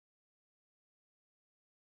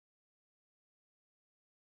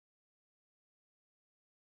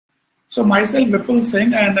So myself, Bipul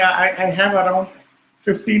Singh, and I have around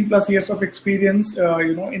 15 plus years of experience,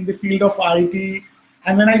 in the field of IT.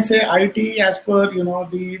 And when I say IT, as per,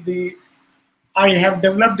 I have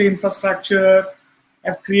developed the infrastructure,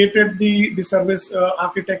 I've created the service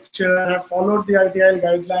architecture, I've followed the ITIL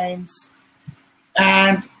guidelines,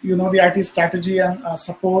 and, the IT strategy and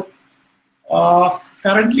support.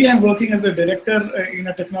 Currently, I'm working as a director in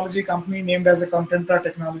a technology company named as a Contentra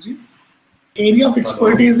Technologies. Area of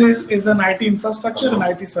expertise is an IT infrastructure and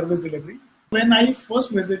IT service delivery. When I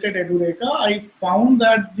first visited Edureka, I found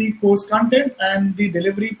that the course content and the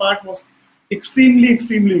delivery part was extremely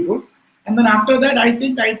good. And then after that, I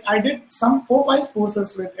think I did some 4-5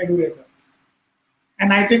 courses with Edureka.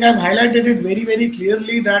 And I think I've highlighted it very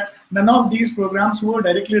clearly that none of these programs were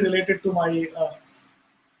directly related to my,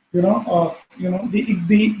 the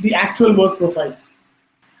actual work profile.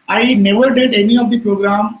 I never did any of the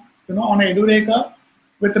program, on Edureka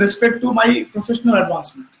with respect to my professional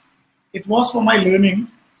advancement. It was for my learning.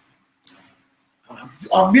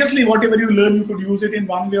 Obviously, whatever you learn, you could use it in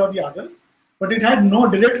one way or the other, but it had no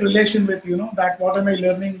direct relation with, that what am I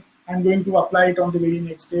learning, I'm going to apply it on the very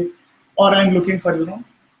next day, or I'm looking for,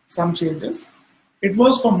 some changes. It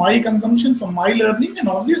was for my consumption, for my learning, and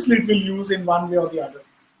obviously it will use in one way or the other.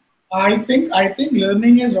 I think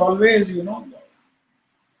learning is always,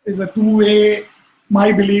 is a two-way.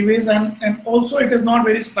 My belief is, and also it is not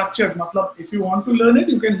very structured. Matlab, if you want to learn it,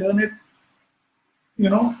 you can learn it,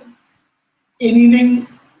 anything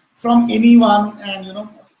from anyone. And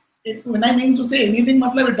when I mean to say anything,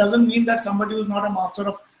 matlab, it doesn't mean that somebody who is not a master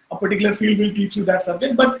of a particular field will teach you that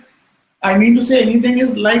subject. But I mean to say anything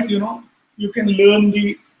is like, you can learn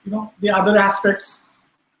the, the other aspects,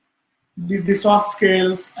 the soft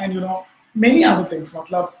skills, and many other things.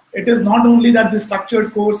 Matlab, it is not only that the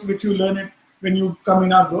structured course which you learn it when you come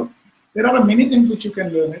in our group. There are many things which you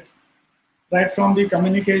can learn it, right from the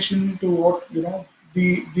communication to what, the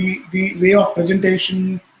way of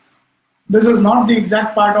presentation. This is not the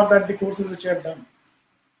exact part of that the courses which I have done.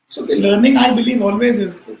 So the learning, I believe, always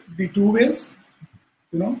is the two ways.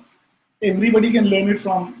 Everybody can learn it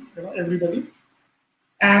from everybody,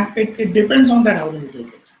 and it depends on that how do you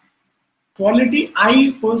take it. Quality,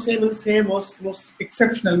 I per se will say was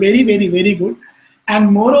exceptional, very good.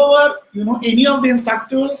 And moreover, any of the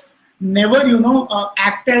instructors never,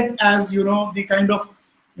 acted as, the kind of,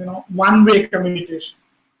 one-way communication.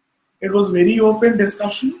 It was very open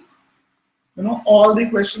discussion. All the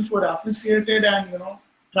questions were appreciated and,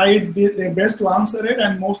 tried their best to answer it.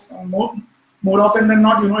 And more often than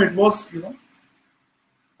not, it was,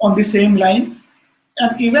 on the same line.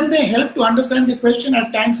 And even they helped to understand the question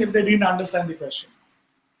at times if they didn't understand the question,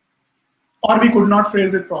 or we could not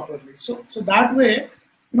phrase it properly. So that way,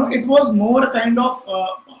 it was more a kind of,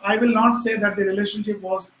 I will not say that the relationship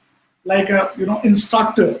was like a,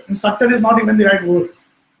 instructor. Instructor is not even the right word.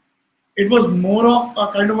 It was more of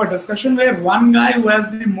a kind of a discussion where one guy who has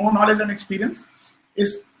the more knowledge and experience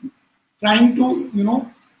is trying to,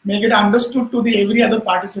 make it understood to the every other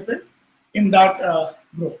participant in that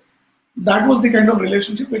group. That was the kind of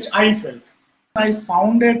relationship which I felt. I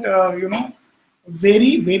found it,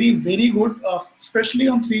 very good, especially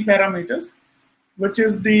on 3 parameters, which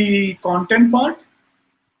is the content part,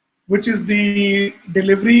 which is the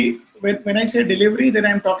delivery. When I say delivery, then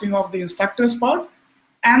I'm talking of the instructor's part,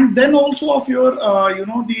 and then also of your,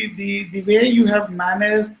 the way you have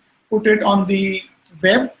managed, put it on the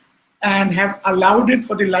web, and have allowed it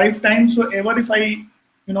for the lifetime. So ever if I,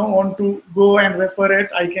 want to go and refer it,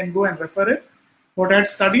 I can go and refer it. What I had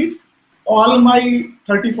studied, all my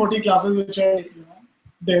 30-40 classes which I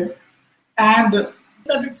did, and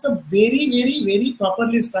that it's a very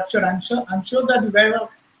properly structured. I'm sure that you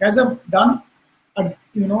guys have done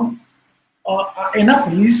enough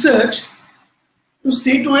research to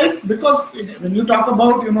see to it, because when you talk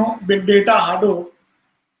about big data, Hadoop,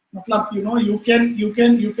 you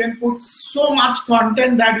can put so much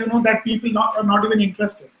content that that people are not even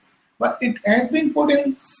interested, but it has been put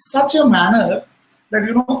in such a manner that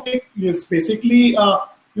it is basically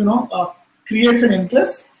creates an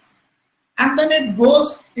interest, and then it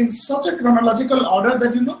goes in such a chronological order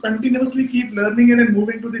that continuously keep learning it and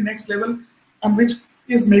moving to the next level, and which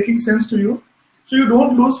is making sense to you, so you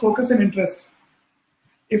don't lose focus and interest.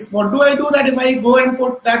 What do I do that if I go and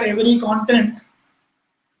put that every content,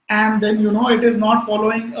 and then it is not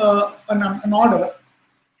following an order,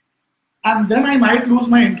 and then I might lose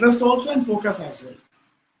my interest also and focus as well.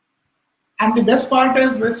 And the best part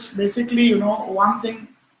is, which basically one thing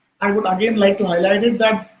I would again like to highlight it,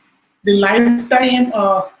 that the lifetime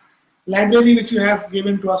library which you have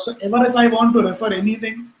given to us. So ever if I want to refer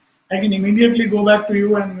anything, I can immediately go back to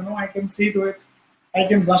you and I can see to it. I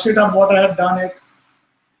can brush it up what I have done it.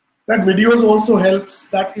 That videos also helps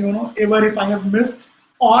that ever if I have missed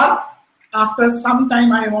or after some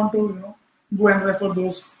time I want to go and refer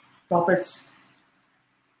those topics.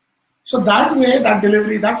 So that way, that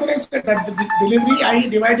delivery, that's what I said, that the delivery, I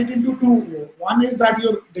divide it into two. One is that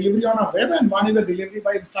your delivery on a web and one is a delivery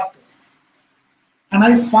by instructor. And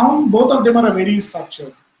I found both of them are very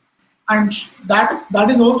structured. And that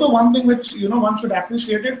is also one thing which one should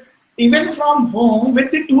appreciate it. Even from home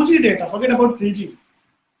with the 2G data, forget about 3G.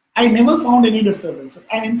 I never found any disturbances.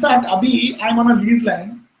 And in fact, Abhi, I'm on a lease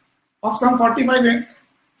line of some 45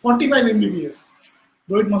 Mbps.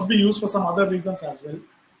 Though it must be used for some other reasons as well.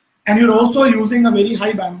 And you're also using a very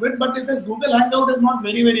high bandwidth, but this Google Hangout is not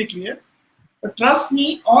very, very clear. But trust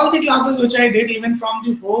me, all the classes which I did, even from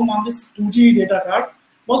the home on this 2G data card,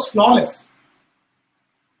 was flawless.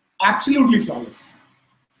 Absolutely flawless.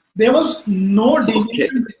 There was no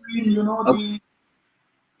deviation between,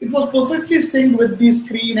 it was perfectly synced with the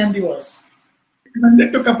screen and the voice. I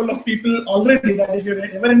recommended to a couple of people already that if you're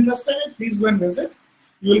ever interested in it, please go and visit.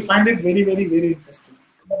 You will find it very, very, very interesting.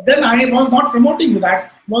 But then I was not promoting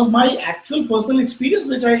that. Was my actual personal experience,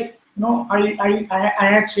 which I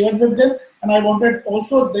had shared with them, and I wanted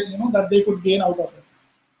also that they could gain out of it.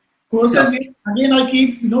 Courses, again, I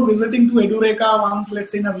keep visiting to Edureka once,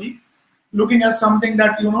 let's say in a week, looking at something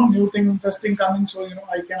that new thing, interesting coming, so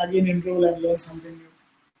I can again enroll and learn something new.